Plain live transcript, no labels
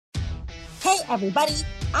Hey everybody,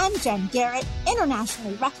 I'm Jen Garrett,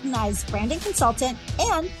 internationally recognized branding consultant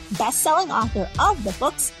and best-selling author of the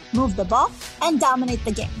books Move the Ball and Dominate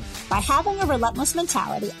the Game. By having a relentless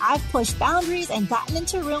mentality, I've pushed boundaries and gotten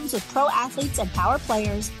into rooms with pro athletes and power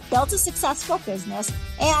players, built a successful business,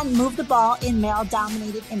 and moved the ball in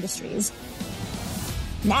male-dominated industries.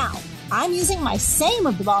 Now, I'm using my same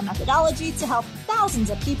Move the Ball methodology to help thousands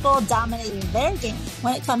of people dominate their game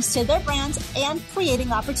when it comes to their brands and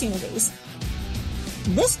creating opportunities.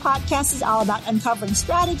 This podcast is all about uncovering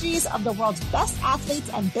strategies of the world's best athletes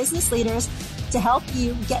and business leaders to help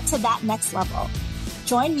you get to that next level.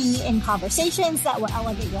 Join me in conversations that will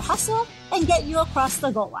elevate your hustle and get you across the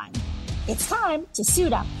goal line. It's time to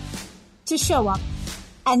suit up, to show up,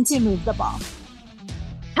 and to move the ball.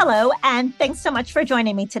 Hello, and thanks so much for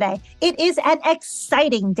joining me today. It is an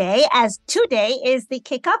exciting day as today is the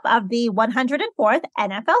kickoff of the 104th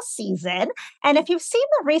NFL season. And if you've seen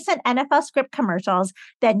the recent NFL script commercials,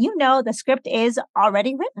 then you know the script is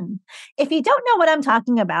already written. If you don't know what I'm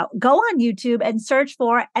talking about, go on YouTube and search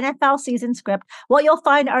for NFL season script. What you'll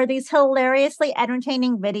find are these hilariously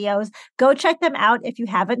entertaining videos. Go check them out if you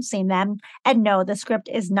haven't seen them. And no, the script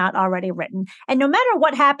is not already written. And no matter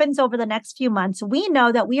what happens over the next few months, we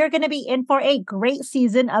know that we are going to be in for a great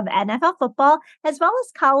season of NFL football as well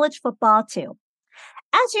as college football too.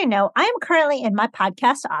 As you know, I am currently in my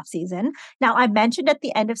podcast off season. Now, I mentioned at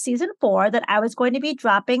the end of season 4 that I was going to be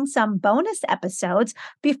dropping some bonus episodes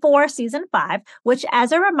before season 5, which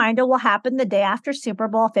as a reminder will happen the day after Super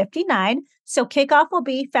Bowl 59. So kickoff will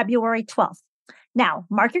be February 12th. Now,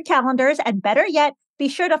 mark your calendars and better yet, be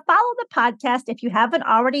sure to follow the podcast if you haven't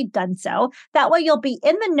already done so. That way you'll be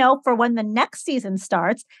in the know for when the next season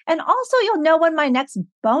starts. And also you'll know when my next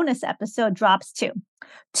bonus episode drops too.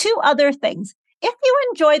 2 other things. If you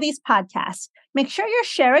enjoy these podcasts, make sure you're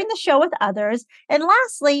sharing the show with others. And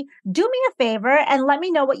lastly, do me a favor and let me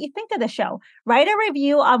know what you think of the show. Write a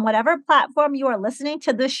review on whatever platform you are listening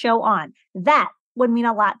to this show on. That would mean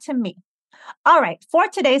a lot to me. All right, for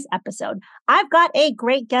today's episode, I've got a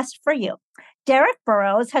great guest for you. Derrick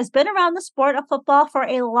Burroughs has been around the sport of football for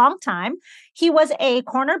a long time. He was a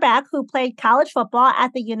cornerback who played college football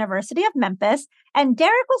at the University of Memphis, and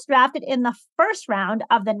Derrick was drafted in the first round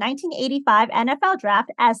of the 1985 NFL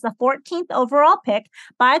Draft as the 14th overall pick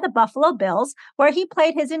by the Buffalo Bills, where he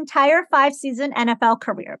played his entire 5-season NFL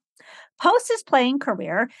career. Post his playing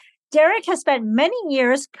career, Derrick has spent many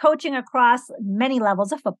years coaching across many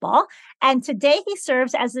levels of football, and today he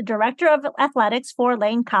serves as the director of athletics for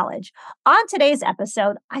Lane College. On today's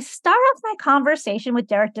episode, I start off my conversation with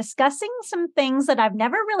Derrick discussing some things that I've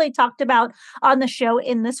never really talked about on the show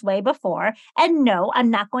in this way before. And no, I'm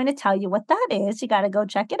not going to tell you what that is. You got to go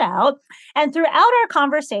check it out. And throughout our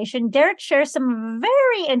conversation, Derrick shares some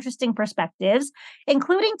very interesting perspectives,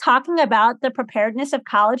 including talking about the preparedness of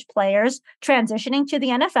college players transitioning to the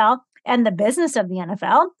NFL and the business of the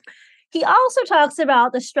NFL. He also talks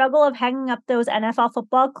about the struggle of hanging up those NFL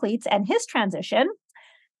football cleats and his transition,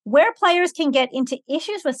 where players can get into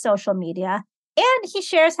issues with social media, and he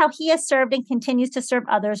shares how he has served and continues to serve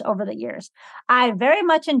others over the years. I very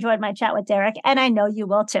much enjoyed my chat with Derrick, and I know you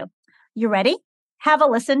will too. You ready? Have a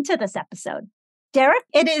listen to this episode. Derrick,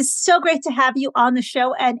 it is so great to have you on the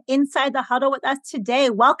show and inside the huddle with us today.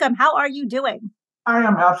 Welcome. How are you doing? I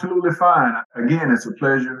am absolutely fine. Again, it's a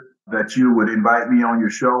pleasure that you would invite me on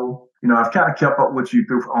your show. You know, I've kind of kept up with you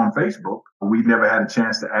through on Facebook. We've never had a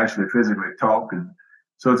chance to actually physically talk. And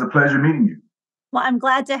so it's a pleasure meeting you. Well, I'm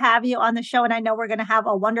glad to have you on the show, and I know we're going to have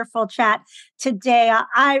a wonderful chat today.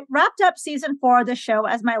 I wrapped up season 4 of the show,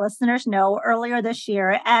 as my listeners know, earlier this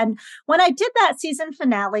year. And when I did that season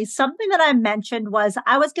finale, something that I mentioned was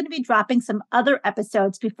I was going to be dropping some other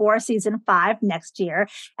episodes before season 5 next year.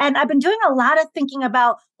 And I've been doing a lot of thinking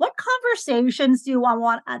about what conversations do I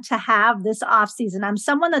want to have this off season. I'm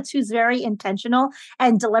someone who's very intentional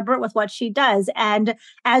and deliberate with what she does. And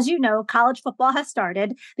as you know, college football has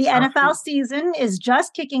started. The NFL season is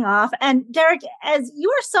just kicking off. And Derrick, as you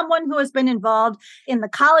are someone who has been involved in the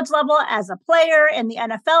college level as a player, in the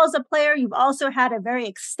NFL as a player, you've also had a very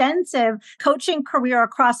extensive coaching career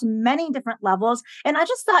across many different levels. And I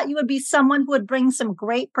just thought you would be someone who would bring some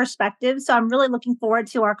great perspectives. So I'm really looking forward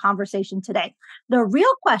to our conversation today. The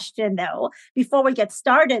real question, though, before we get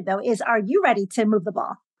started, though, is are you ready to move the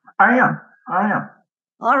ball? I am.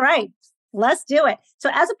 All right. Let's do it. So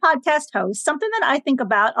as a podcast host, something that I think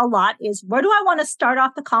about a lot is where do I want to start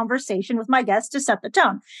off the conversation with my guests to set the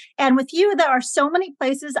tone? And with you, there are so many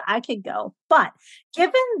places I could go. But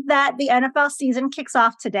given that the NFL season kicks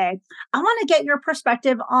off today, I want to get your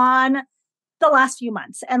perspective on the last few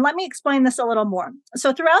months. And let me explain this a little more.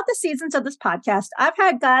 So throughout the seasons of this podcast, I've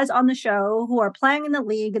had guys on the show who are playing in the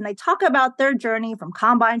league, and they talk about their journey from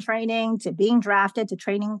combine training to being drafted to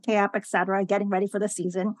training camp, et cetera, getting ready for the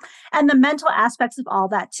season, and the mental aspects of all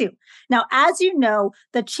that too. Now, as you know,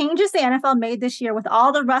 the changes the NFL made this year with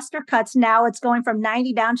all the roster cuts, now it's going from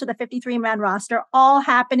 90 down to the 53-man roster, all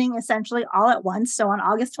happening essentially all at once. So on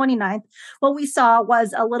August 29th, what we saw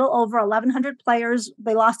was a little over 1,100 players,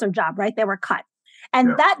 they lost their job, right? They were cut.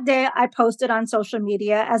 And that day I posted on social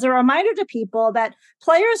media as a reminder to people that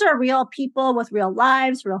players are real people with real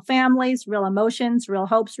lives, real families, real emotions, real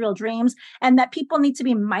hopes, real dreams, and that people need to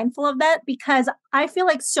be mindful of that, because I feel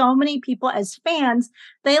like so many people as fans,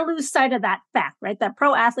 they lose sight of that fact, right? That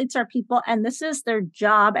pro athletes are people and this is their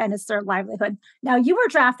job and it's their livelihood. Now, you were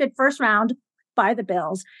drafted first round by the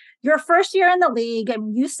Bills. Your first year in the league,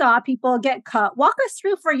 and you saw people get cut. Walk us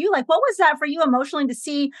through for you. Like, what was that for you emotionally to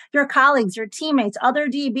see your colleagues, your teammates, other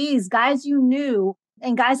DBs, guys you knew,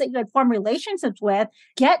 and guys that you had formed relationships with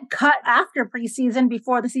get cut after preseason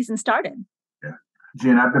before the season started? Yeah.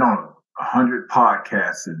 Jen, I've been on 100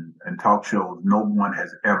 podcasts and talk shows. No one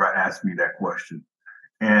has ever asked me that question.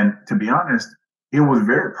 And to be honest, it was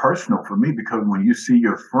very personal for me, because when you see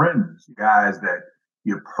your friends, guys that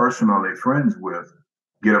you're personally friends with,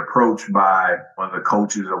 get approached by one of the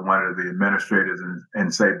coaches or one of the administrators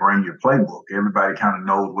and say, bring your playbook. Everybody kind of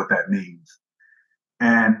knows what that means.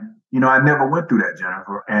 And, I never went through that,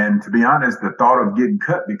 Jennifer. And to be honest, the thought of getting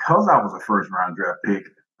cut, because I was a first round draft pick,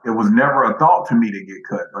 it was never a thought to me to get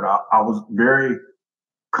cut. But I was very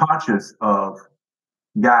conscious of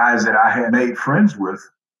guys that I had made friends with.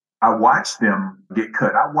 I watched them get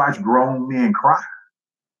cut. I watched grown men cry.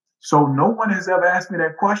 So no one has ever asked me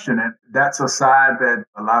that question. And that's a side that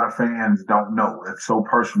a lot of fans don't know. It's so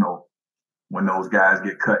personal when those guys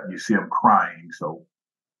get cut and you see them crying. So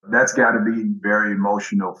that's got to be very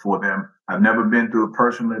emotional for them. I've never been through it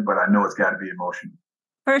personally, but I know it's got to be emotional.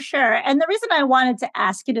 For sure. And the reason I wanted to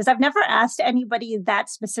ask it is I've never asked anybody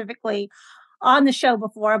that specifically on the show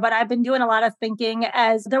before, but I've been doing a lot of thinking,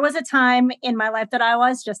 as there was a time in my life that I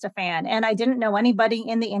was just a fan and I didn't know anybody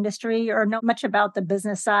in the industry or know much about the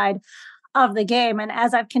business side of the game. And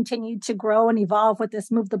as I've continued to grow and evolve with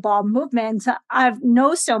this move the ball movement, I've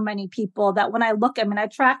know so many people that when I look at them and I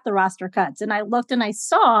track the roster cuts and I looked and I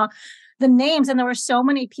saw the names, and there were so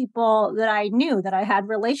many people that I knew that I had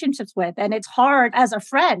relationships with. And it's hard as a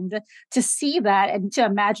friend to see that and to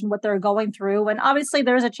imagine what they're going through. And obviously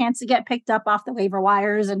there's a chance to get picked up off the waiver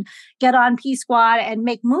wires and get on P Squad and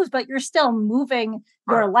make moves, but you're still moving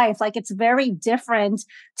your life. Like, it's very different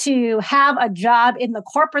to have a job in the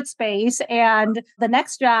corporate space and the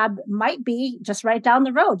next job might be just right down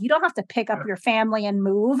the road. You don't have to pick up your family and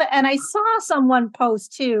move. And I saw someone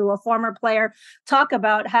post too, a former player, talk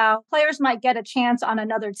about how players might get a chance on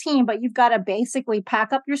another team, but you've got to basically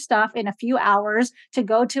pack up your stuff in a few hours to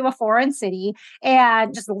go to a foreign city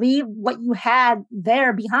and just leave what you had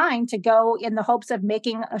there behind to go in the hopes of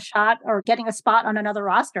making a shot or getting a spot on another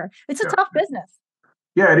roster. It's a tough business.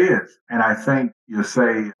 Yeah, it is. And I think you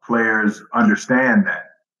say players understand that,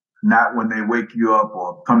 not when they wake you up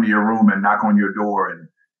or come to your room and knock on your door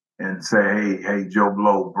and say, hey, Joe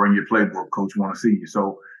Blow, bring your playbook. Coach want to see you.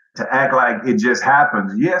 So to act like it just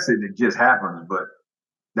happens, yes, it just happens, but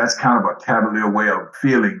that's kind of a cavalier way of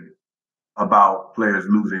feeling about players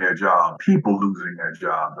losing their job, people losing their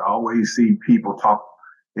jobs. I always see people talk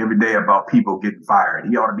every day about people getting fired.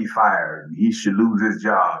 He ought to be fired. He should lose his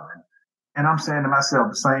job. And I'm saying to myself,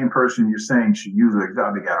 the same person you're saying should use their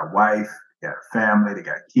job. They got a wife, they got a family, they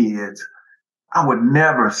got kids. I would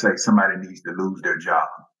never say somebody needs to lose their job.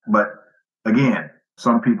 But again,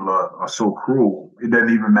 some people are so cruel, it doesn't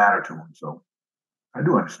even matter to them. So I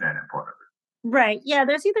do understand that part of it. Right. Yeah.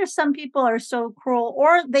 There's either some people are so cruel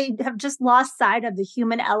or they have just lost sight of the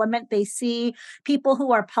human element. They see people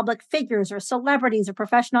who are public figures or celebrities or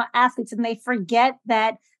professional athletes, and they forget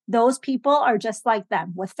that those people are just like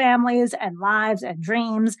them with families and lives and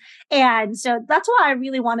dreams. And so that's why I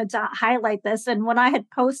really wanted to highlight this. And when I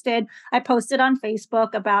posted on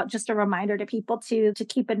Facebook about just a reminder to people to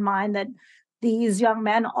keep in mind that these young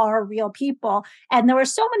men are real people. And there were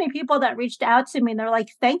so many people that reached out to me and they're like,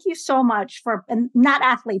 thank you so much for, and not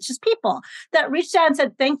athletes, just people that reached out and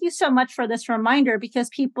said, thank you so much for this reminder, because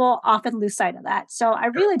people often lose sight of that. So I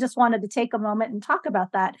really just wanted to take a moment and talk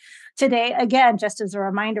about that today. Again, just as a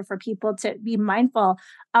reminder for people to be mindful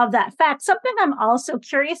of that fact. Something I'm also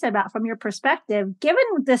curious about from your perspective, given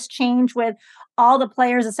this change with all the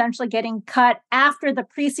players essentially getting cut after the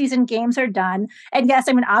preseason games are done. And yes,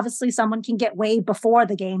 I mean, obviously someone can get waived before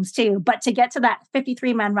the games too, but to get to that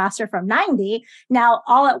 53-man roster from 90 now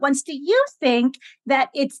all at once, do you think that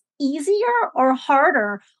it's easier or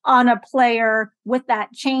harder on a player with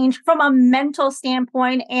that change from a mental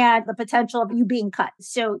standpoint and the potential of you being cut?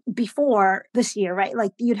 So before this year, right?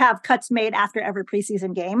 Like you'd have cuts made after every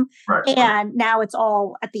preseason game, Right. and now it's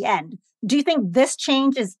all at the end. Do you think this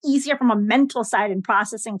change is easier from a mental side in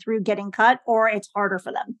processing through getting cut, or it's harder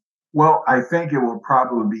for them? Well, I think it will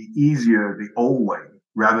probably be easier the old way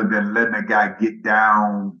rather than letting a guy get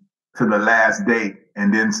down to the last day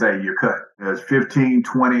and then say you're cut. There's 15,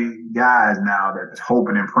 20 guys now that's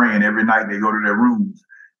hoping and praying every night they go to their rooms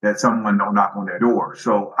that someone don't knock on their door.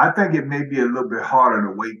 So I think it may be a little bit harder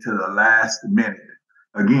to wait till the last minute.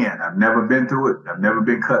 Again, I've never been through it. I've never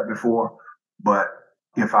been cut before. But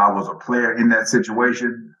if I was a player in that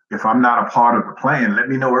situation, if I'm not a part of the plan, let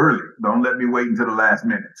me know early. Don't let me wait until the last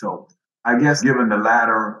minute. So I guess given the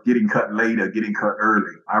latter, getting cut late or getting cut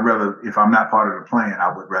early, if I'm not part of the plan,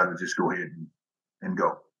 I would rather just go ahead and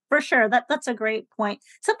go. For sure. That's a great point.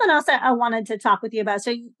 Something else that I wanted to talk with you about.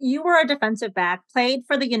 So you were a defensive back, played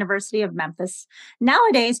for the University of Memphis.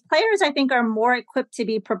 Nowadays, players, I think, are more equipped to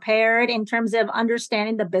be prepared in terms of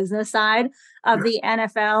understanding the business side of the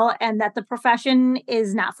NFL and that the profession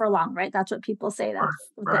is not for long, right? That's what people say. That's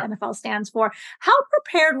what the NFL stands for. How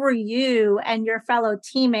prepared were you and your fellow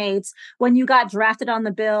teammates when you got drafted on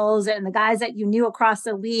the Bills and the guys that you knew across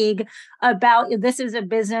the league about this is a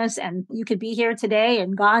business and you could be here today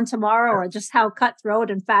and gone tomorrow, or just how cutthroat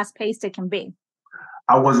and fast paced it can be?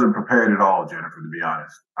 I wasn't prepared at all, Jennifer, to be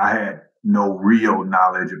honest. I had no real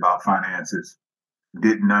knowledge about finances,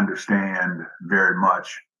 didn't understand very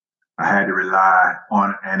much. I had to rely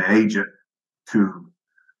on an agent to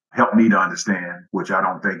help me to understand, which I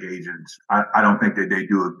don't think agents, I don't think that they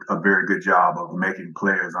do a very good job of making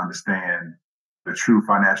players understand the true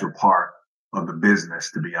financial part of the business,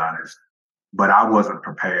 to be honest. But I wasn't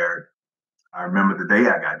prepared. I remember the day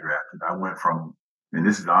I got drafted, I went from, and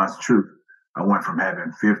this is the honest truth, I went from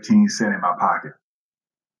having 15 cents in my pocket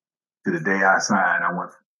to the day I signed, I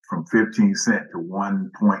went from 15 cents to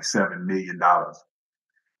 $1.7 million.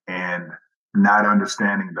 And not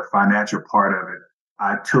understanding the financial part of it,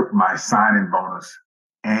 I took my signing bonus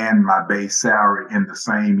and my base salary in the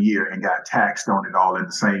same year and got taxed on it all in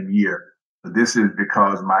the same year. This is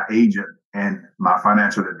because my agent and my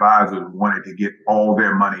financial advisors wanted to get all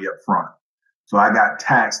their money up front. So I got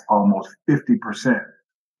taxed almost 50%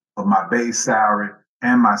 of my base salary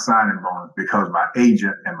and my signing bonus because my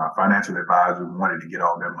agent and my financial advisor wanted to get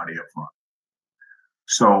all their money up front.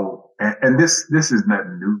 So, and this is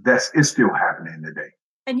nothing new. It's still happening today.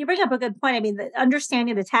 And you bring up a good point. I mean,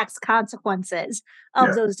 understanding the tax consequences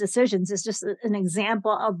of those decisions is just an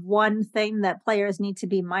example of one thing that players need to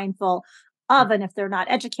be mindful of. And if they're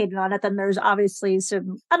not educated on it, then there's obviously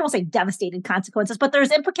some, I don't want to say devastating consequences, but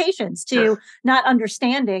there's implications to not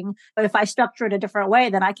understanding. But if I structure it a different way,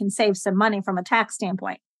 then I can save some money from a tax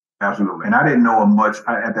standpoint. Absolutely. And I didn't know much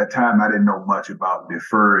at that time. I didn't know much about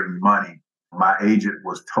deferring money. My agent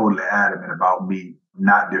was totally adamant about me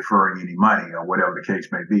not deferring any money or whatever the case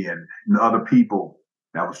may be. And the other people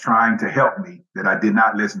that was trying to help me that I did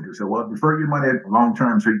not listen to said, well, defer your money long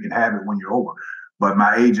term so you can have it when you're over. But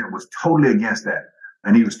my agent was totally against that.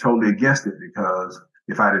 And he was totally against it because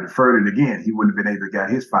if I'd have deferred it again, he wouldn't have been able to get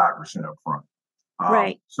his 5% up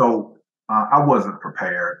front. So I wasn't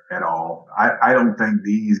prepared at all. I don't think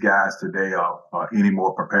these guys today are any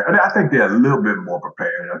more prepared. I think they're a little bit more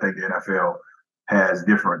prepared. I think the NFL has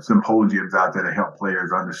different symposiums out there to help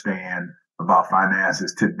players understand about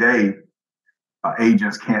finances. Today,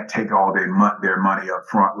 agents can't take all their money up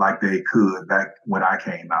front like they could back when I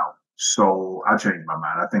came out. So I changed my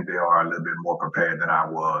mind. I think they are a little bit more prepared than I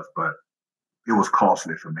was, but it was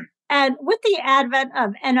costly for me. And with the advent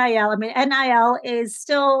of NIL, I mean, NIL is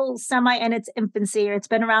still semi in its infancy. It's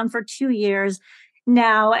been around for 2 years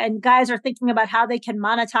now, and guys are thinking about how they can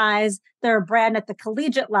monetize their brand at the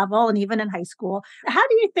collegiate level and even in high school. How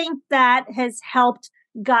do you think that has helped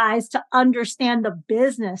guys to understand the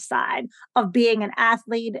business side of being an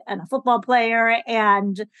athlete and a football player,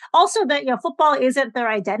 and also that, football isn't their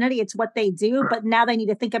identity, it's what they do, but now they need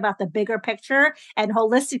to think about the bigger picture and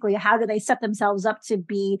holistically, how do they set themselves up to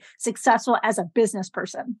be successful as a business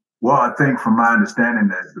person? Well, I think from my understanding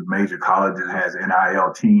that the major colleges has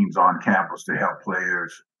NIL teams on campus to help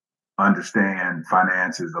players understand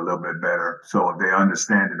finances a little bit better. So if they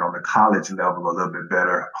understand it on the college level a little bit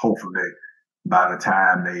better, hopefully by the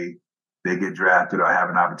time they they get drafted or have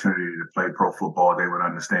an opportunity to play pro football, they would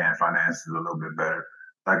understand finances a little bit better.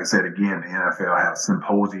 Like I said, again, the NFL has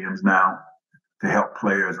symposiums now to help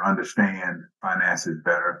players understand finances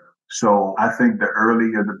better. So I think the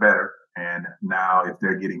earlier the better. And now, if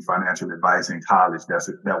they're getting financial advice in college,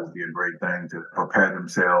 that would be a great thing to prepare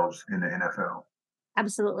themselves in the NFL.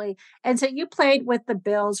 Absolutely. And so you played with the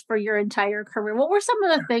Bills for your entire career. What were some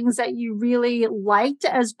of the things that you really liked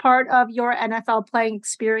as part of your NFL playing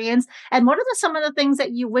experience? And what are some of the things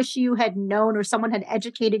that you wish you had known or someone had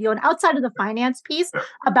educated you on outside of the finance piece Yeah.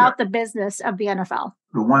 Yeah. about the business of the NFL?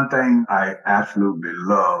 The one thing I absolutely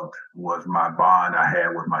loved was my bond I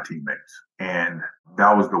had with my teammates. And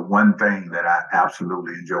that was the one thing that I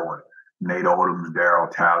absolutely enjoyed. Nate Odoms, Darryl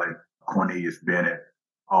Talley, Cornelius Bennett,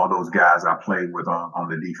 all those guys I played with on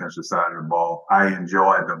the defensive side of the ball. I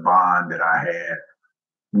enjoyed the bond that I had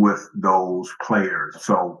with those players.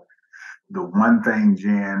 So the one thing,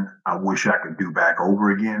 Jen, I wish I could do back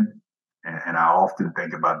over again, and I often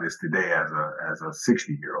think about this today as a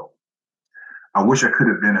 60-year-old. I wish I could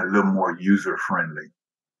have been a little more user friendly.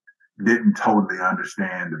 Didn't totally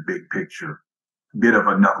understand the big picture. Bit of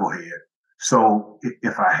a knucklehead. So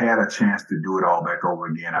if I had a chance to do it all back over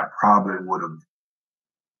again, I probably would have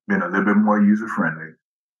been a little bit more user friendly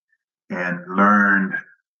and learned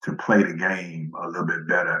to play the game a little bit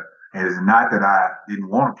better. And it's not that I didn't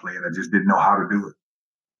want to play it, I just didn't know how to do it,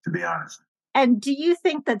 to be honest. And do you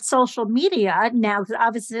think that social media now, because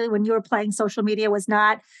obviously when you were playing, social media was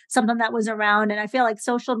not something that was around. And I feel like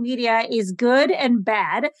social media is good and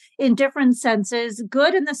bad in different senses.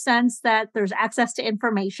 Good in the sense that there's access to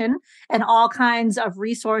information and all kinds of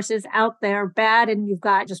resources out there. Bad, and you've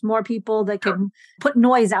got just more people that can put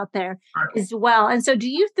noise out there as well. And so do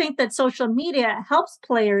you think that social media helps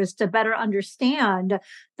players to better understand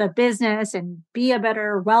the business and be a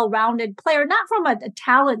better, well-rounded player, not from a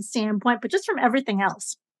talent standpoint, but just from everything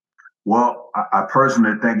else? Well, I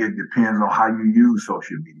personally think it depends on how you use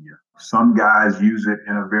social media. Some guys use it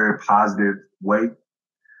in a very positive way,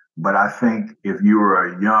 but I think if you were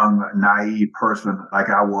a young, naive person like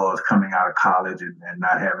I was coming out of college and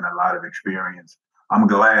not having a lot of experience, I'm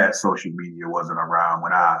glad social media wasn't around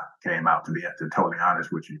when I came out, to be totally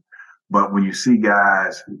honest with you. But when you see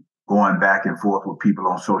guys going back and forth with people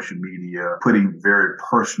on social media, putting very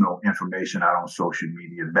personal information out on social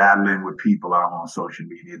media, battling with people out on social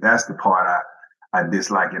media, that's the part I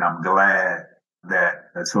dislike. And I'm glad that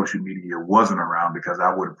social media wasn't around, because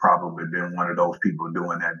I would have probably been one of those people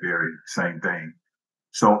doing that very same thing.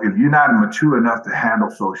 So if you're not mature enough to handle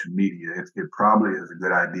social media, it probably is a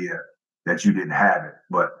good idea that you didn't have it.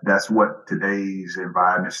 But that's what today's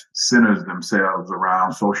environment centers themselves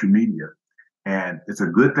around social media. And it's a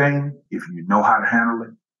good thing if you know how to handle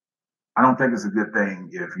it. I don't think it's a good thing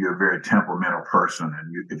if you're a very temperamental person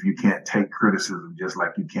and if you can't take criticism, just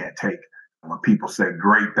like you can't take when people say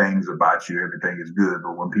great things about you, everything is good.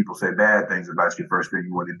 But when people say bad things about you, first thing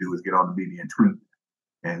you want to do is get on the media and tweet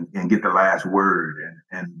and get the last word.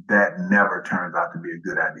 And that never turns out to be a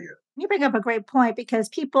good idea. You bring up a great point, because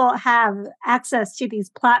people have access to these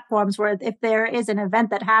platforms where if there is an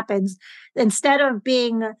event that happens, instead of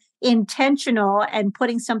being intentional and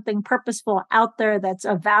putting something purposeful out there that's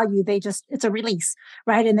of value, it's a release,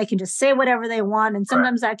 right? And they can just say whatever they want. And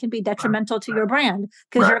sometimes that can be detrimental to your brand,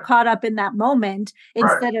 because you're caught up in that moment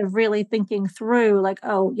instead of really thinking through like,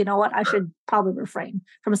 oh, you know what, I should probably refrain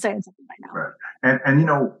from saying something right now. And you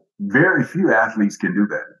know, very few athletes can do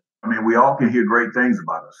that. I mean, we all can hear great things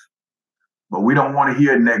about us, but we don't want to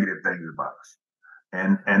hear negative things about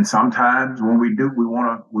us. And sometimes when we do, we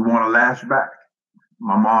want to lash back.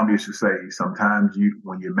 My mom used to say, sometimes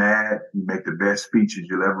when you're mad, you make the best speeches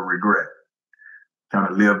you'll ever regret. Kind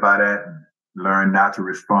of live by that and learn not to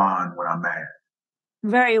respond when I'm mad.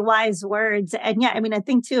 Very wise words. And yeah, I mean, I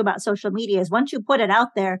think too about social media is once you put it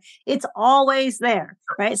out there, it's always there,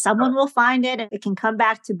 right? Someone will find it and it can come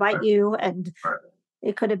back to bite you. And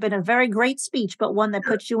it could have been a very great speech, but one that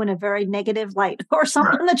puts you in a very negative light or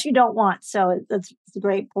something that you don't want. So that's a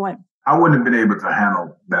great point. I wouldn't have been able to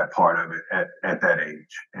handle that part of it at that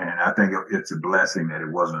age. And I think it's a blessing that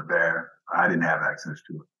it wasn't there. I didn't have access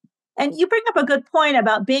to it. And you bring up a good point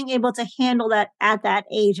about being able to handle that at that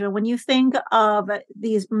age. And when you think of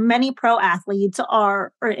these many pro athletes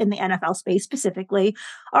or in the NFL space specifically,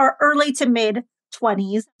 are early to mid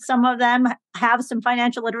 20s. Some of them have some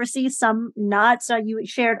financial literacy, some not. So you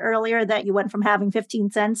shared earlier that you went from having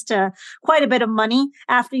 15 cents to quite a bit of money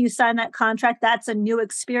after you signed that contract. That's a new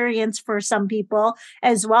experience for some people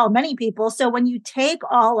as well, many people. So when you take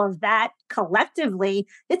all of that collectively,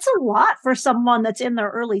 it's a lot for someone that's in their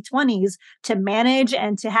early 20s to manage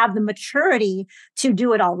and to have the maturity to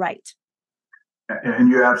do it all right. And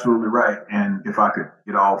you're absolutely right. And if I could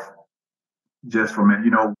get off just for a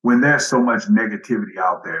minute, when there's so much negativity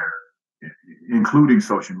out there, including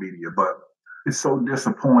social media, but it's so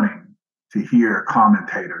disappointing to hear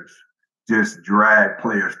commentators just drag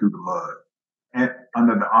players through the mud and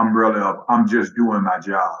under the umbrella of I'm just doing my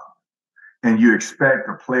job. And you expect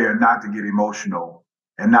a player not to get emotional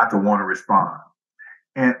and not to want to respond.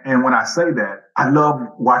 And when I say that, I love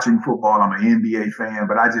watching football. I'm an NBA fan,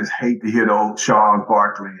 but I just hate to hear the old Charles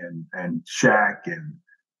Barkley and Shaq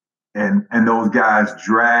and those guys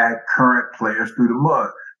drag current players through the mud.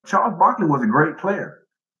 Charles Barkley was a great player,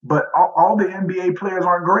 but all the NBA players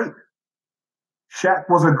aren't great. Shaq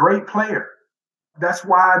was a great player. That's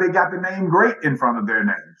why they got the name great in front of their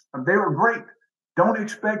names. They were great. Don't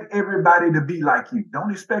expect everybody to be like you.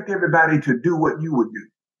 Don't expect everybody to do what you would do.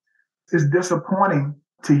 It's disappointing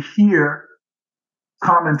to hear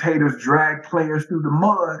commentators drag players through the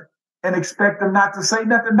mud and expect them not to say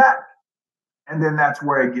nothing back. And then that's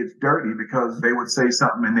where it gets dirty because they would say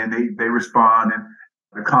something and then they respond. And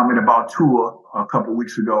the comment about Tua a couple of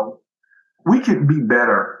weeks ago, we can be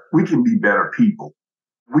better. We can be better people.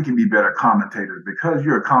 We can be better commentators because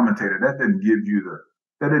you're a commentator. That doesn't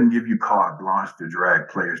give you carte blanche to drag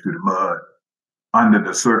players through the mud under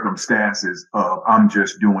the circumstances of I'm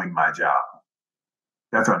just doing my job.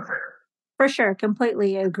 That's unfair. For sure,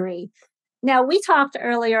 completely agree. Now, we talked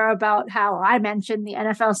earlier about how I mentioned the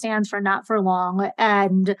NFL stands for not for long.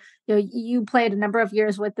 And you played a number of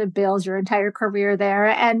years with the Bills, your entire career there.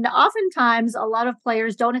 And oftentimes, a lot of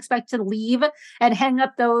players don't expect to leave and hang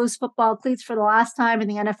up those football cleats for the last time in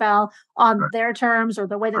the NFL on their terms or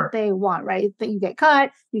the way that they want, right? That you get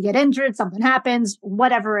cut, you get injured, something happens,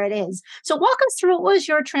 whatever it is. So, walk us through what was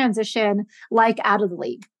your transition like out of the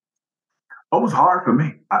league? It was hard for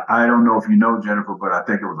me. I don't know if you know, Jennifer, but I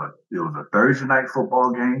think it was a Thursday night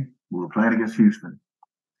football game. We were playing against Houston.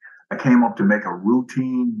 I came up to make a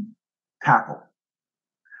routine tackle,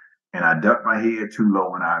 and I ducked my head too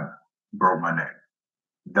low, and I broke my neck.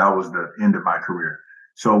 That was the end of my career.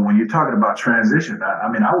 So when you're talking about transition,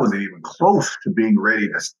 I wasn't even close to being ready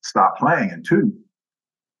to stop playing. And two,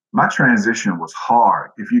 my transition was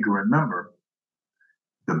hard. If you can remember,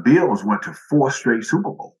 the Bills went to 4 straight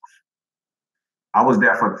Super Bowls. I was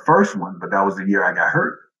there for the first one, but that was the year I got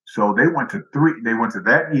hurt. So they went to 3. They went to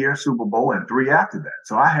that year Super Bowl and 3 after that.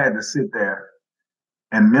 So I had to sit there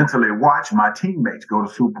and mentally watch my teammates go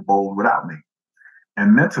to Super Bowl without me.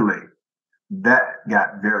 And mentally, that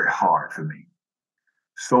got very hard for me.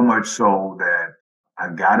 So much so that I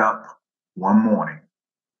got up one morning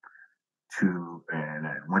and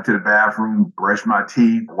I went to the bathroom, brushed my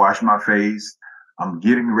teeth, washed my face. I'm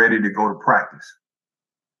getting ready to go to practice.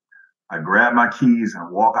 I grabbed my keys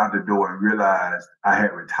and walked out the door and realized I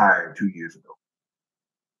had retired 2 years ago.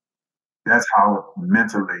 That's how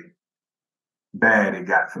mentally bad it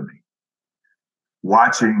got for me.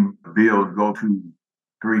 Watching the Bills go to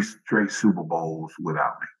 3 straight Super Bowls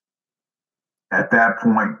without me. At that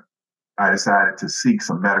point, I decided to seek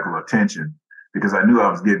some medical attention because I knew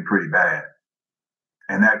I was getting pretty bad.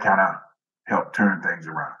 And that kind of helped turn things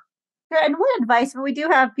around. And what advice? We do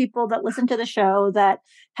have people that listen to the show that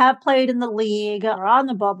have played in the league or on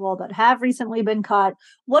the bubble that have recently been cut.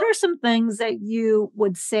 What are some things that you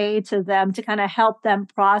would say to them to kind of help them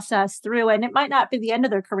process through? And it might not be the end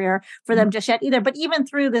of their career for them just yet either, but even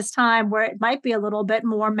through this time where it might be a little bit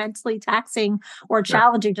more mentally taxing or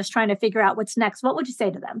challenging, just trying to figure out what's next. What would you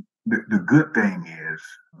say to them? The good thing is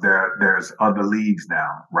there's other leagues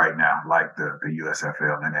now, right now, like the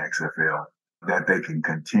USFL and the XFL, that they can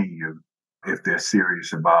continue if they're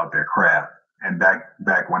serious about their craft. And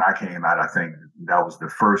back when I came out, I think that was the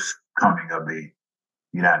first coming of the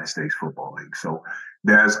United States Football League. So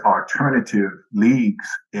there's alternative leagues,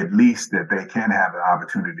 at least, that they can have an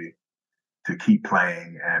opportunity to keep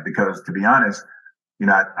playing. And because, to be honest,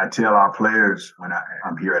 I tell our players when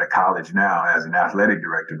I'm here at a college now as an athletic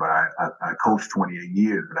director, but I coached 28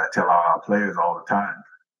 years, but I tell all our players all the time,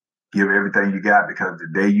 give everything you got because the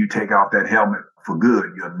day you take off that helmet for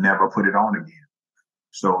good, you'll never put it on again.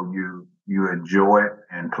 So you enjoy it,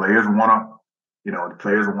 and players want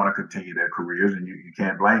to continue their careers, and you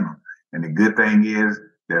can't blame them. And the good thing is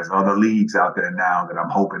there's other leagues out there now that I'm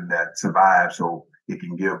hoping that survive so it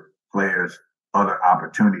can give players other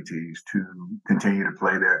opportunities to continue to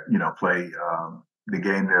play the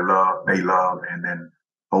game they love, and then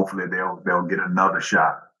hopefully they'll get another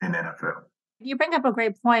shot in NFL. You bring up a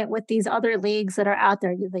great point with these other leagues that are out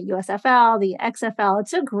there, the USFL, the XFL.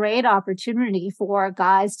 It's a great opportunity for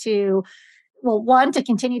guys to well, one, to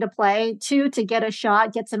continue to play, two, to get a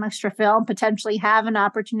shot, get some extra film, potentially have an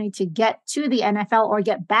opportunity to get to the NFL or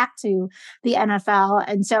get back to the NFL.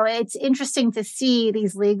 And so it's interesting to see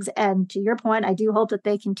these leagues. And to your point, I do hope that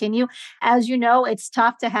they continue. As you know, it's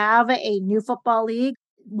tough to have a new football league.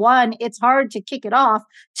 One, it's hard to kick it off.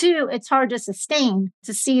 Two, it's hard to sustain.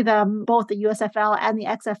 To see them, both the USFL and the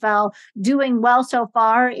XFL, doing well so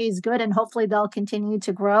far is good. And hopefully they'll continue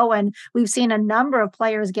to grow. And we've seen a number of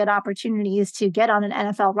players get opportunities to get on an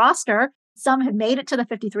NFL roster. Some have made it to the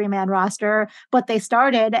 53-man roster, but they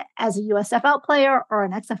started as a USFL player or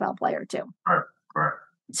an XFL player too. Right, right.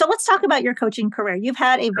 So let's talk about your coaching career. You've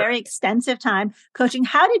had a very extensive time coaching.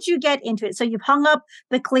 How did you get into it? So you've hung up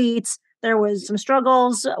the cleats. There was some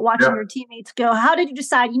struggles watching your teammates go. How did you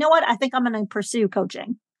decide, you know what, I think I'm going to pursue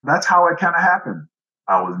coaching? That's how it kind of happened.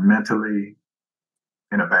 I was mentally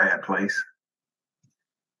in a bad place.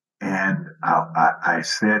 And I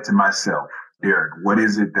said to myself, Derrick, what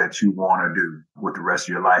is it that you want to do with the rest of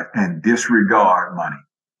your life? And disregard money.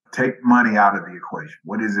 Take money out of the equation.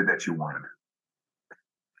 What is it that you want to do?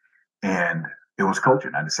 And it was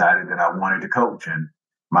coaching. I decided that I wanted to coach. And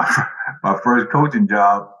my first coaching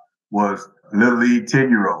job was Little League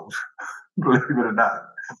 10-year-olds, believe it or not.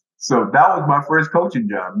 So that was my first coaching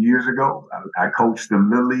job years ago. I coached them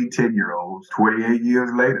Little League 10-year-olds. 28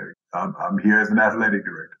 years later, I'm here as an athletic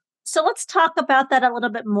director. So let's talk about that a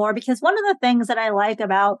little bit more, because one of the things that I like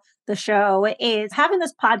about the show is having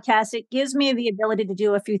this podcast. It gives me the ability to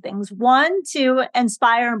do a few things. One, to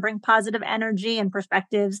inspire and bring positive energy and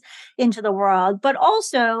perspectives into the world, but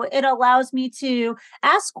also it allows me to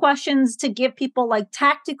ask questions to give people like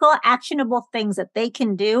tactical, actionable things that they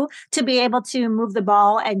can do to be able to move the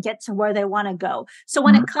ball and get to where they want to go. So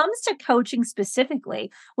when it comes to coaching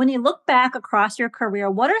specifically, when you look back across your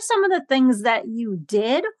career, what are some of the things that you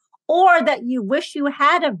did or that you wish you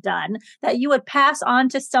had have done that you would pass on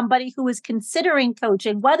to somebody who is considering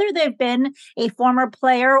coaching, whether they've been a former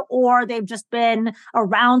player or they've just been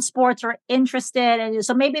around sports or interested? And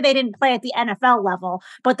so maybe they didn't play at the NFL level,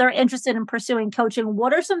 but they're interested in pursuing coaching.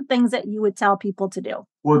 What are some things that you would tell people to do?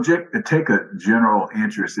 Well, take a general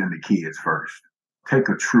interest in the kids first. Take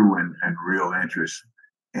a true and real interest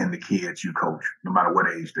in the kids you coach, no matter what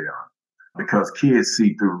age they are, because kids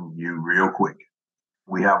see through you real quick.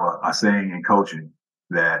 We have a saying in coaching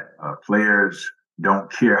that players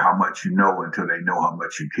don't care how much you know until they know how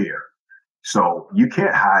much you care. So you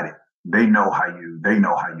can't hide it. They know how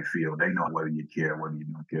you feel. They know whether you care, whether you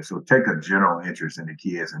don't care. So take a general interest in the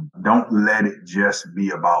kids and don't let it just be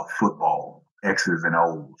about football, X's and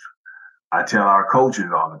O's. I tell our coaches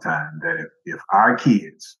all the time that if our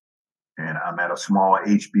kids, and I'm at a small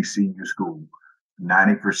HBCU school,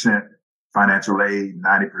 90% financial aid,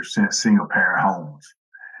 90% single parent homes.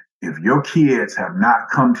 If your kids have not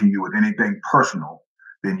come to you with anything personal,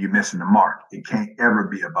 then you're missing the mark. It can't ever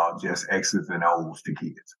be about just X's and O's to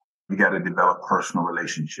kids. You got to develop personal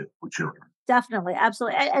relationship with children. Definitely.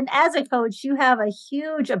 Absolutely. And as a coach, you have a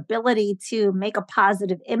huge ability to make a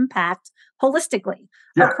positive impact holistically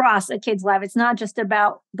across a kid's life. It's not just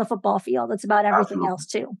about the football field. It's about everything else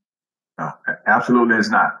too. No, absolutely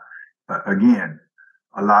it's not. Again,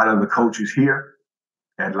 a lot of the coaches here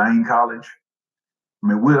at Lane College, I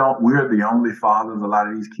mean, we're the only fathers a lot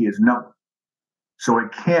of these kids know. So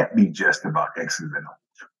it can't be just about X's and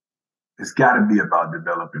O's. It's got to be about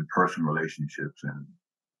developing personal relationships, and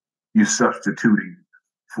you substituting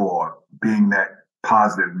for being that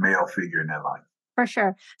positive male figure in their life. For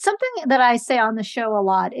sure. Something that I say on the show a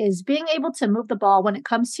lot is being able to move the ball when it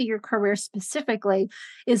comes to your career specifically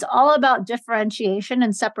is all about differentiation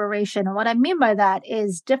and separation. And what I mean by that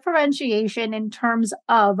is differentiation in terms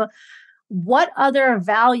of what other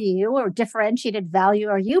value or differentiated value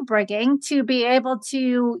are you bringing to be able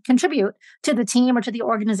to contribute to the team or to the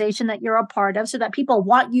organization that you're a part of so that people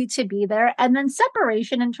want you to be there? And then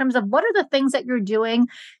separation in terms of what are the things that you're doing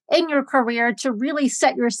in your career to really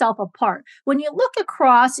set yourself apart. When you look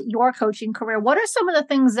across your coaching career, what are some of the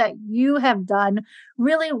things that you have done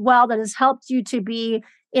really well that has helped you to be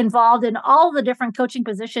involved in all the different coaching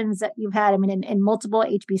positions that you've had? I mean, in multiple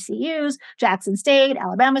HBCUs, Jackson State,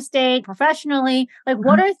 Alabama State, professionally, like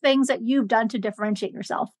what are things that you've done to differentiate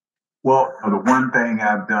yourself? Well, the one thing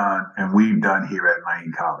I've done and we've done here at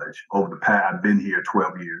Lane College over the past, I've been here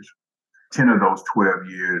 12 years. 10 of those 12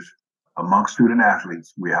 years among student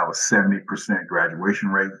athletes, we have a 70% graduation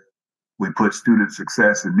rate. We put student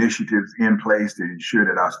success initiatives in place to ensure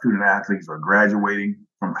that our student athletes are graduating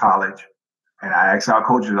from college. And I ask our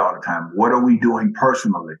coaches all the time, what are we doing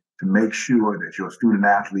personally to make sure that your student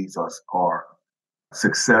athletes are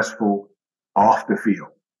successful off the field?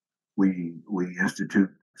 We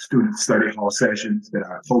institute student study hall sessions that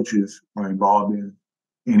our coaches are involved in.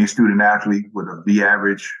 Any student athlete with a B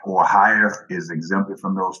average or higher is exempted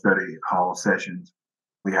from those study hall sessions.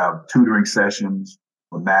 We have tutoring sessions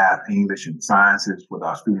for math, English, and sciences with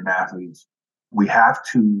our student athletes. We have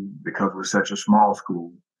to, because we're such a small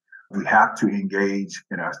school, we have to engage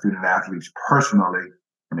in our student athletes personally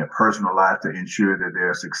in their personal life to ensure that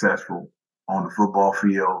they're successful on the football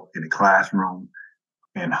field, in the classroom,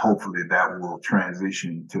 and hopefully that will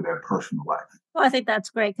transition to their personal life. Well, I think that's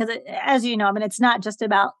great because, as you know, I mean, it's not just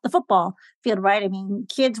about the football field, right? I mean,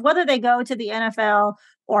 kids, whether they go to the NFL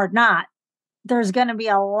or not, there's going to be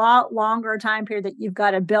a lot longer time period that you've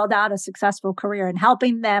got to build out a successful career, and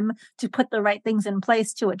helping them to put the right things in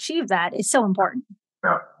place to achieve that is so important.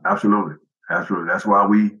 Yeah, absolutely. Absolutely. That's why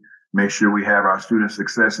we make sure we have our student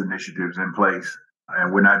success initiatives in place.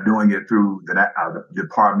 And we're not doing it through the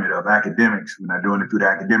Department of Academics. We're not doing it through the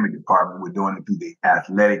academic department. We're doing it through the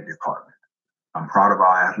athletic department. I'm proud of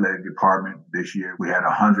our athletic department. This year, we had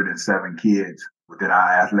 107 kids within our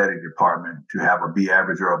athletic department to have a B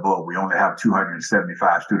average or above. We only have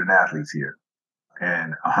 275 student athletes here,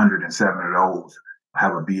 and 107 of those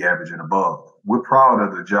have a B average and above. We're proud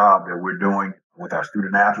of the job that we're doing with our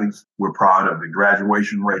student athletes. We're proud of the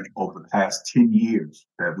graduation rate over the past 10 years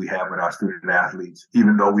that we have with our student athletes.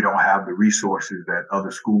 Even though we don't have the resources that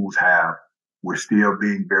other schools have, we're still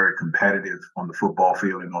being very competitive on the football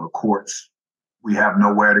field and on the courts. We have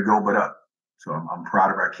nowhere to go but up. So I'm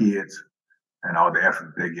proud of our kids and all the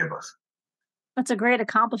effort they give us. That's a great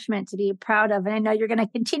accomplishment to be proud of. And I know you're going to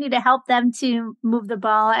continue to help them to move the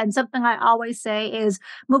ball. And something I always say is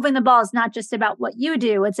moving the ball is not just about what you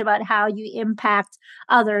do. It's about how you impact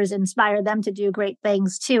others, inspire them to do great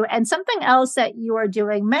things too. And something else that you are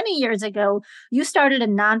doing many years ago, you started a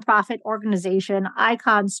nonprofit organization,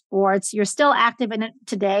 Icon Sports. You're still active in it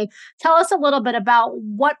today. Tell us a little bit about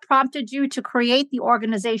what prompted you to create the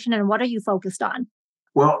organization and what are you focused on?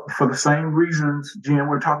 Well, for the same reasons, Jen,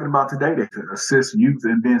 we're talking about today, to assist youth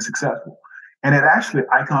in being successful. And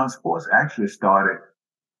Icon Sports actually started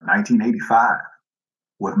in 1985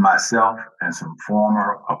 with myself and some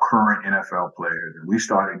former or current NFL players. And we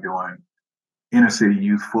started doing inner city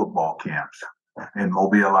youth football camps in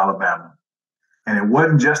Mobile, Alabama. And it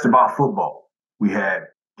wasn't just about football. We had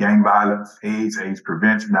gang violence, AIDS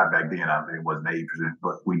prevention. Not back then, I mean, it wasn't AIDS prevention,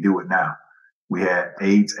 but we do it now. We had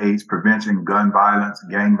AIDS prevention, gun violence,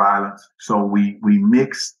 gang violence. So we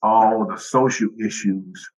mixed all the social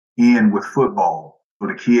issues in with football. So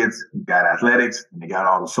the kids got athletics and they got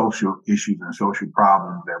all the social issues and social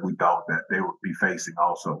problems that we thought that they would be facing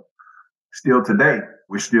also. Still today,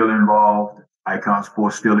 we're still involved. Icon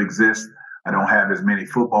Sports still exists. I don't have as many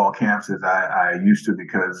football camps as I used to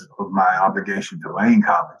because of my obligation to Lane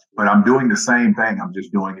College. But I'm doing the same thing. I'm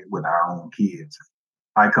just doing it with our own kids.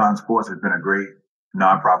 Icon Sports has been a great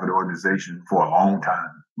nonprofit organization for a long time.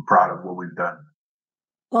 I'm proud of what we've done.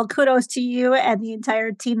 Well, kudos to you and the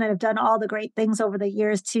entire team that have done all the great things over the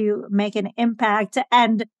years to make an impact.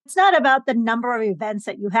 And it's not about the number of events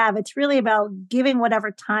that you have. It's really about giving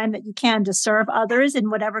whatever time that you can to serve others in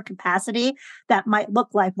whatever capacity that might look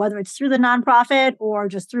like, whether it's through the nonprofit or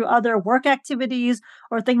just through other work activities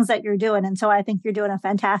or things that you're doing. And so I think you're doing a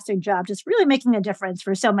fantastic job, just really making a difference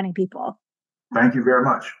for so many people. Thank you very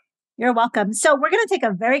much. You're welcome. So we're going to take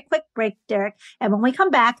a very quick break, Derrick. And when we come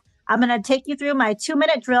back, I'm going to take you through my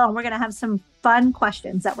 2-minute drill and we're going to have some fun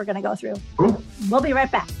questions that we're going to go through. Cool. We'll be right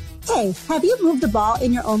back. Hey, have you moved the ball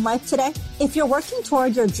in your own life today? If you're working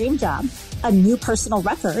toward your dream job, a new personal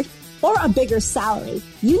record, or a bigger salary,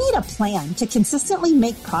 you need a plan to consistently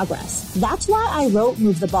make progress. That's why I wrote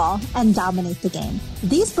Move the Ball and Dominate the Game.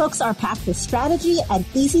 These books are packed with strategy and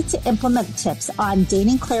easy to implement tips on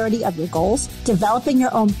gaining clarity of your goals, developing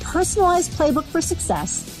your own personalized playbook for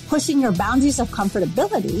success, pushing your boundaries of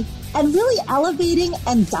comfortability, and really elevating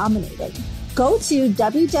and dominating. Go to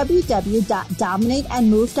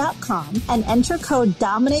www.dominateandmove.com and enter code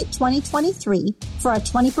DOMINATE2023 for a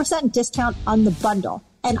 20% discount on the bundle.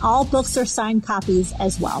 And all books are signed copies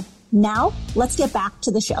as well. Now, let's get back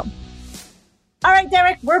to the show. All right,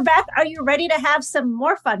 Derrick, we're back. Are you ready to have some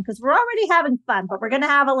more fun? Because we're already having fun, but we're going to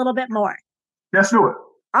have a little bit more. Let's do it.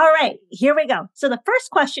 All right, here we go. So the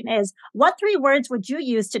first question is, what 3 words would you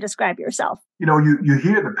use to describe yourself? You know, you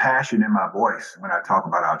hear the passion in my voice when I talk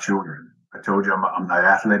about our children. I told you I'm the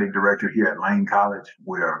athletic director here at Lane College.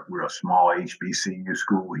 We're a small HBCU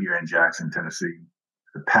school here in Jackson, Tennessee.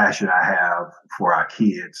 The passion I have for our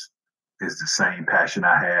kids is the same passion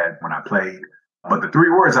I had when I played. But the 3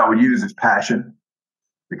 words I would use is passion,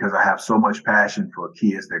 because I have so much passion for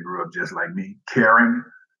kids that grew up just like me. Caring,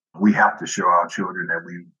 We have to show our children that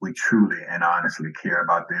we truly and honestly care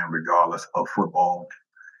about them, regardless of football.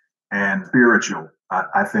 And spiritual.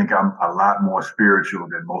 I think I'm a lot more spiritual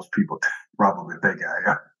than most people probably think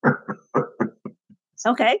I am.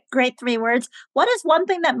 Okay, great 3 words. What is one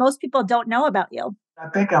thing that most people don't know about you? I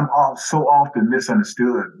think I'm so often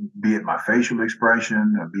misunderstood, be it my facial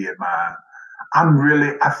expression, or be it my.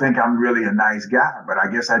 I think I'm really a nice guy, but I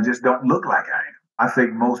guess I just don't look like I am. I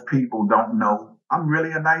think most people don't know I'm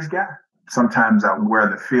really a nice guy. Sometimes I wear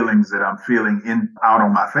the feelings that I'm feeling out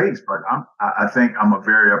on my face, but I think I'm a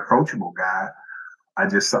very approachable guy. I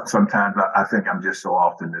just sometimes I think I'm just so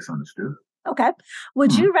often misunderstood. Okay.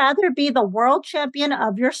 Would Mhm. you rather be the world champion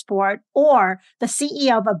of your sport or the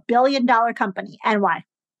CEO of a $1 billion company, and why?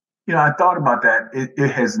 I thought about that.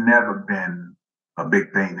 It has never been a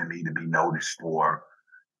big thing to me to be noticed or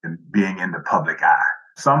being in the public eye.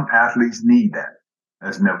 Some athletes need that.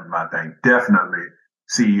 That's never my thing. Definitely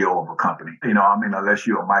CEO of a company. I mean, unless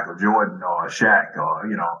you're a Michael Jordan or a Shaq or, I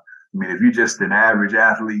mean, if you're just an average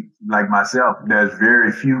athlete like myself, there's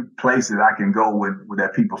very few places I can go with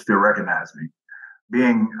that people still recognize me.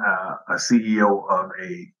 Being a CEO of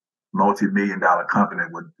a multi-million dollar company,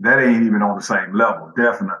 that ain't even on the same level.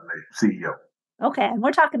 Definitely CEO. Okay. And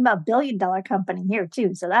we're talking about $1 billion company here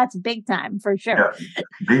too. So that's big time for sure. Yeah,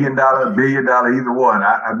 billion dollar, either one.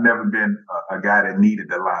 I've never been a guy that needed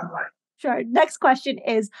the limelight. Sure. Next question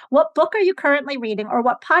is, what book are you currently reading or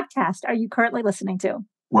what podcast are you currently listening to?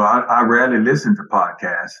 Well, I rarely listen to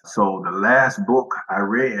podcasts. So the last book I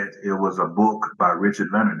read, it was a book by Richard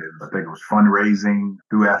Leonard. I think it was fundraising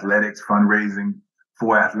through athletics, fundraising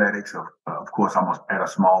for athletics. Of course, I'm at a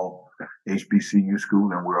small HBCU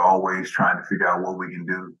school, and we're always trying to figure out what we can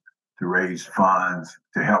do to raise funds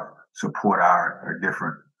to help support our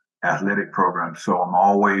different athletic programs. So I'm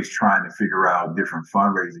always trying to figure out different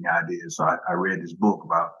fundraising ideas. So I read this book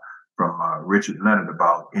from Richard Leonard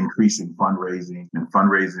about increasing fundraising and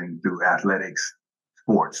fundraising through athletics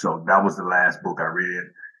sports. So that was the last book I read.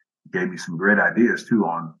 It gave me some great ideas too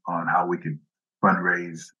on how we could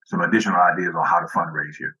fundraise, some additional ideas on how to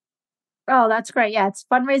fundraise here. Oh, that's great. Yeah, it's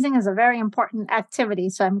fundraising is a very important activity.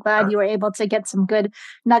 So I'm glad you were able to get some good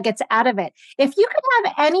nuggets out of it. If you could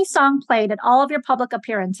have any song played at all of your public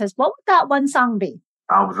appearances, what would that one song be?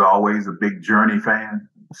 I was always a big Journey fan,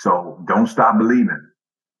 so Don't Stop Believing.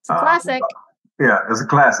 It's a classic. Yeah, it's a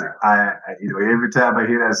classic. Every time I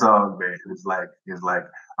hear that song, man, it's like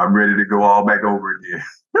I'm ready to go all back over again.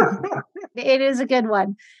 It is a good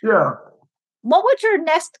one. Yeah. What would your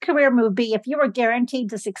next career move be if you were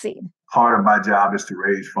guaranteed to succeed? Part of my job is to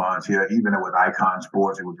raise funds here. Even with Icon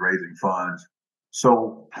Sports, it was raising funds.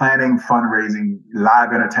 So planning, fundraising,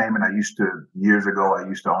 live entertainment. Years ago, I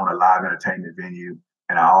used to own a live entertainment venue,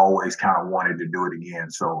 and I always kind of wanted to do it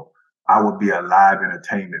again. So I would be a live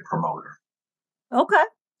entertainment promoter. Okay,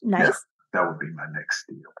 nice. Yeah, that would be my next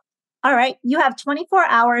deal. All right. You have 24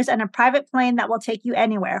 hours and a private plane that will take you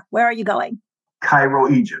anywhere. Where are you going? Cairo,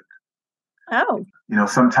 Egypt. Oh,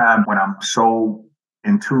 Sometimes when I'm so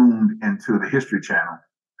tuned into the History Channel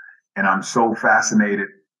and I'm so fascinated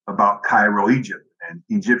about Cairo, Egypt and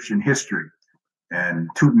Egyptian history and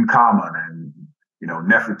Tutankhamun and,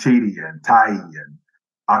 Nefertiti and Tai and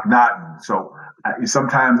Akhenaten. So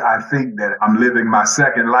sometimes I think that I'm living my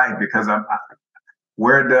second life because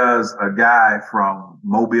where does a guy from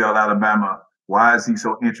Mobile, Alabama, why is he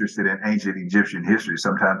so interested in ancient Egyptian history?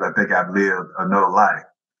 Sometimes I think I've lived another life.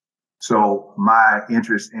 So my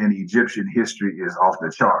interest in Egyptian history is off the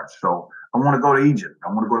charts. So I want to go to Egypt. I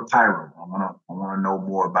want to go to Cairo. I want to know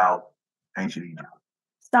more about ancient Egypt.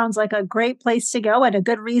 sounds like a great place to go and a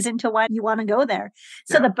good reason to why you want to go there.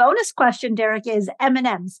 So Yeah. the bonus question, Derrick, is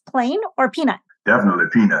M&Ms, plain or peanut? Definitely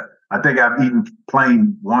peanut. I think I've eaten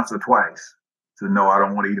plain once or twice. So no, I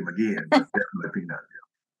don't want to eat them again, but definitely peanut.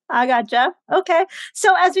 I gotcha. Okay.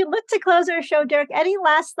 So as we look to close our show, Derrick, any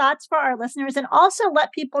last thoughts for our listeners? And also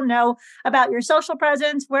let people know about your social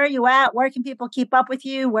presence. Where are you at? Where can people keep up with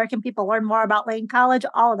you? Where can people learn more about Lane College?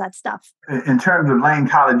 All of that stuff. In terms of Lane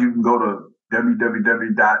College, you can go to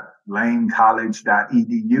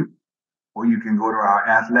www.lanecollege.edu, or you can go to our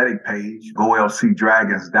athletic page,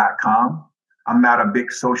 golcdragons.com. I'm not a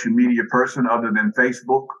big social media person other than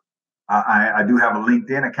Facebook. I do have a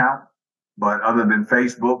LinkedIn account, but other than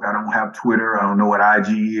Facebook, I don't have Twitter. I don't know what IG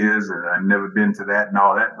is, and I've never been to that and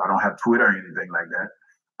all that. I don't have Twitter or anything like that.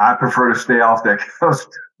 I prefer to stay off that coast.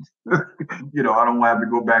 I don't have to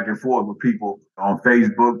go back and forth with people on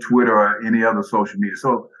Facebook, Twitter, or any other social media.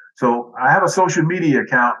 So I have a social media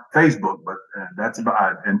account, Facebook, but that's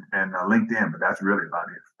about it, and LinkedIn, but that's really about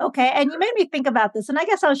it. Okay. And you made me think about this. And I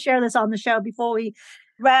guess I'll share this on the show before we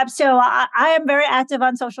Rab, so I am very active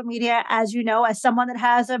on social media, as you know, as someone that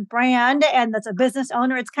has a brand and that's a business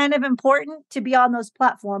owner. It's kind of important to be on those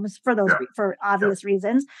platforms for Yeah. for Yeah. obvious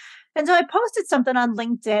reasons. And so I posted something on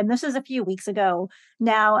LinkedIn. This is a few weeks ago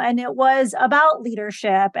now, and it was about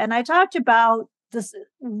leadership. And I talked about this,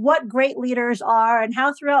 what great leaders are, and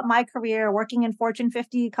how throughout my career working in Fortune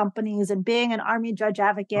 50 companies and being an Army judge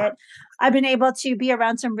advocate, I've been able to be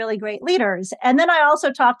around some really great leaders. And then I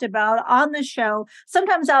also talked about on the show,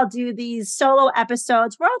 sometimes I'll do these solo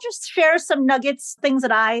episodes where I'll just share some nuggets, things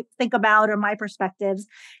that I think about or my perspectives.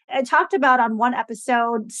 I talked about on one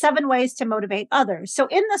episode, 7 ways to motivate others. So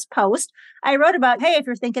in this post, I wrote about, hey, if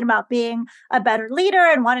you're thinking about being a better leader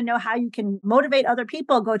and want to know how you can motivate other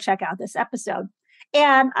people, go check out this episode.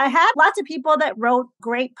 And I had lots of people that wrote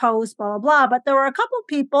great posts, blah, blah, blah. But there were a couple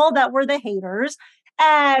people that were the haters.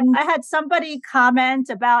 And I had somebody comment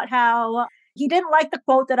about how he didn't like the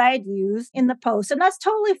quote that I had used in the post. And that's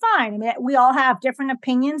totally fine. I mean, we all have different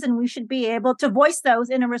opinions and we should be able to voice those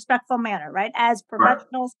in a respectful manner, right? As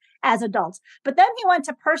professionals, as adults. But then he went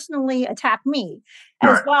to personally attack me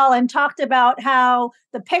as well and talked about how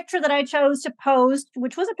the picture that I chose to post,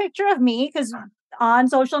 which was a picture of me, because on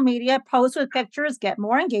social media, posts with pictures get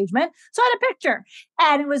more engagement. So I had a picture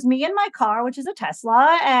and it was me in my car, which is a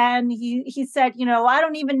Tesla. And he said, you know, I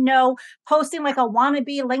don't even know, posting like a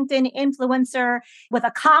wannabe LinkedIn influencer with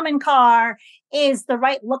a common car is the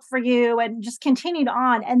right look for you, and just continued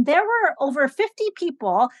on. And there were over 50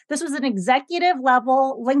 people. This was an executive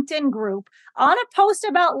level LinkedIn group on a post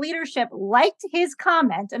about leadership, liked his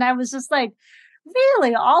comment. And I was just like,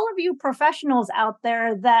 really, all of you professionals out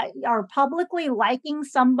there that are publicly liking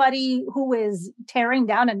somebody who is tearing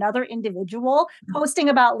down another individual, posting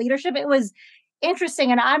about leadership, it was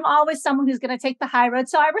interesting. And I'm always someone who's going to take the high road.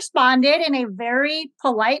 So I responded in a very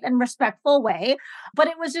polite and respectful way, but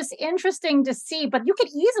it was just interesting to see. But you could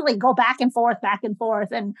easily go back and forth,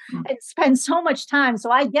 and spend so much time. So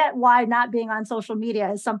I get why not being on social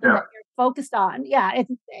media is something that you're focused on. Yeah, it's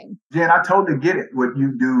insane. Jen, I totally get it. What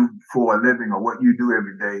you do for a living or what you do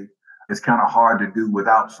every day is kind of hard to do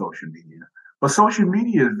without social media. But social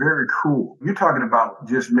media is very cruel. You're talking about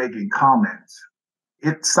just making comments.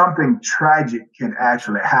 It's something tragic can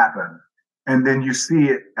actually happen. And then you see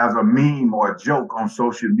it as a meme or a joke on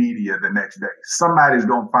social media the next day. Somebody's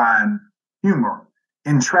going to find humor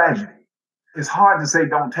in tragedy. It's hard to say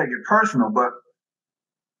don't take it personal, but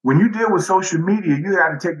when you deal with social media, you got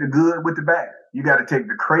to take the good with the bad. You got to take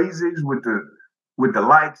the crazies with the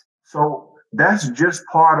likes. So that's just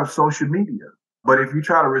part of social media. But if you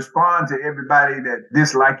try to respond to everybody that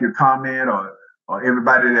dislike your comment or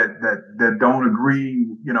everybody that don't agree,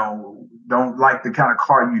 you know, don't like the kind of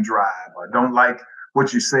car you drive or don't like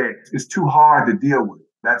what you said, it's too hard to deal with.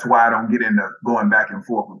 That's why I don't get into going back and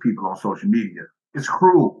forth with people on social media. It's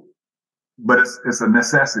cruel, but it's a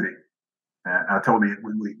necessity. And I totally,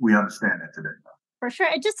 we understand that today. For sure.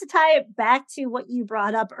 And just to tie it back to what you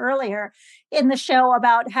brought up earlier in the show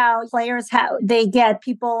about how players, how they get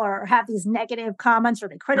people or have these negative comments or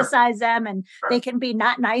they criticize them and they can be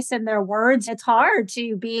not nice in their words. It's hard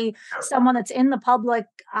to be someone that's in the public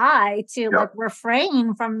eye to like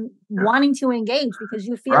refrain from wanting to engage because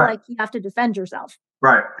you feel like you have to defend yourself.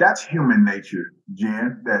 Right. That's human nature,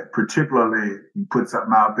 Jen, that particularly you put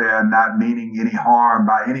something out there not meaning any harm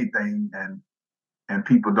by anything and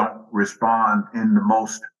people don't respond in the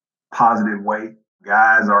most positive way.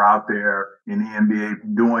 Guys are out there in the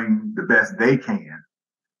NBA doing the best they can.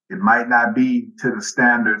 It might not be to the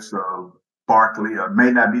standards of Barkley or may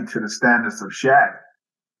not be to the standards of Shaq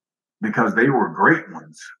because they were great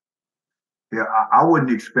ones. Yeah, I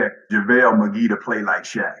wouldn't expect JaVale McGee to play like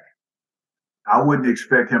Shaq. I wouldn't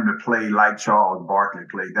expect him to play like Charles Barkley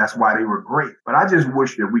played. That's why they were great. But I just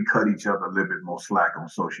wish that we cut each other a little bit more slack on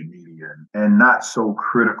social media and not so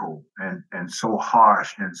critical and so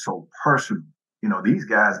harsh and so personal. You know, these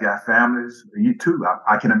guys got families. You too.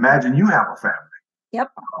 I can imagine you have a family.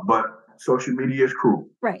 Yep. But social media is cruel.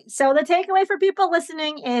 Right. So the takeaway for people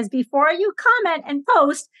listening is before you comment and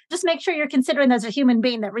post, just make sure you're considering there's a human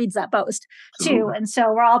being that reads that post too. And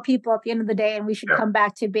so we're all people at the end of the day, and we should come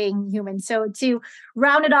back to being human. So to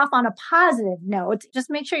round it off on a positive note,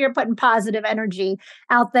 just make sure you're putting positive energy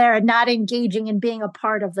out there and not engaging in being a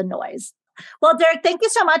part of the noise. Well, Derrick, thank you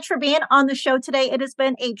so much for being on the show today. It has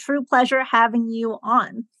been a true pleasure having you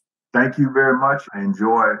on. Thank you very much. I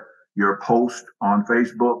enjoyed your post on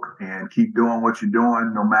Facebook and keep doing what you're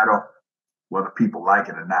doing, no matter whether people like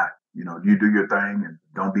it or not. You know, you do your thing and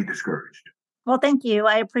don't be discouraged. Well, thank you.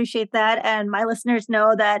 I appreciate that. And my listeners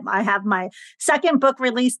know that I have my second book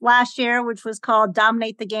released last year, which was called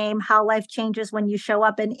Dominate the Game, How Life Changes When You Show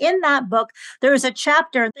Up. And in that book, there's a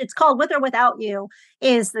chapter, it's called With or Without You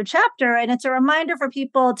is the chapter. And it's a reminder for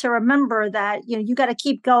people to remember that, you got to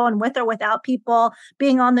keep going with or without people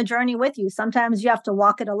being on the journey with you. Sometimes you have to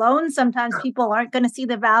walk it alone. Sometimes people aren't going to see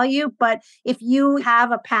the value. But if you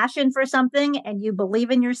have a passion for something and you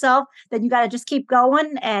believe in yourself, then you got to just keep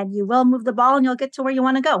going and you will move the ball and you'll get to where you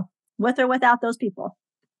want to go with or without those people.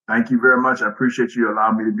 Thank you very much. I appreciate you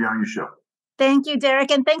allowing me to be on your show. Thank you,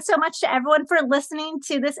 Derrick. And thanks so much to everyone for listening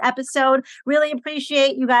to this episode. Really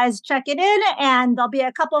appreciate you guys checking in. And there'll be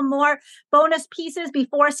a couple more bonus pieces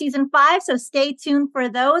before season 5. So stay tuned for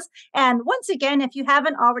those. And once again, if you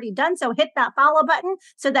haven't already done so, hit that follow button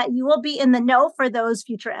so that you will be in the know for those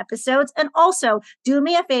future episodes. And also do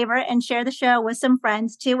me a favor and share the show with some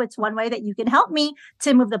friends too. It's one way that you can help me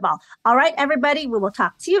to move the ball. All right, everybody, we will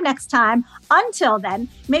talk to you next time. Until then,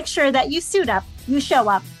 make sure that you suit up, you show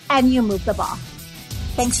up, and you move the ball.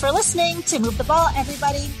 Thanks for listening to Move the Ball,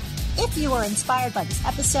 everybody. If you were inspired by this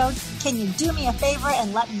episode, can you do me a favor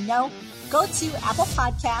and let me know? Go to Apple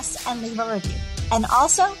Podcasts and leave a review. And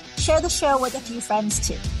also share the show with a few friends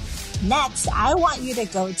too. Next, I want you to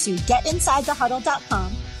go to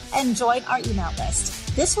getinsidethehuddle.com and join our email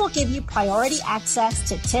list. This will give you priority access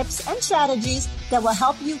to tips and strategies that will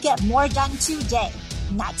help you get more done today.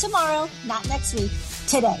 Not tomorrow, not next week,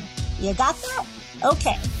 today. You got that?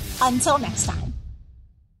 Okay. Until next time.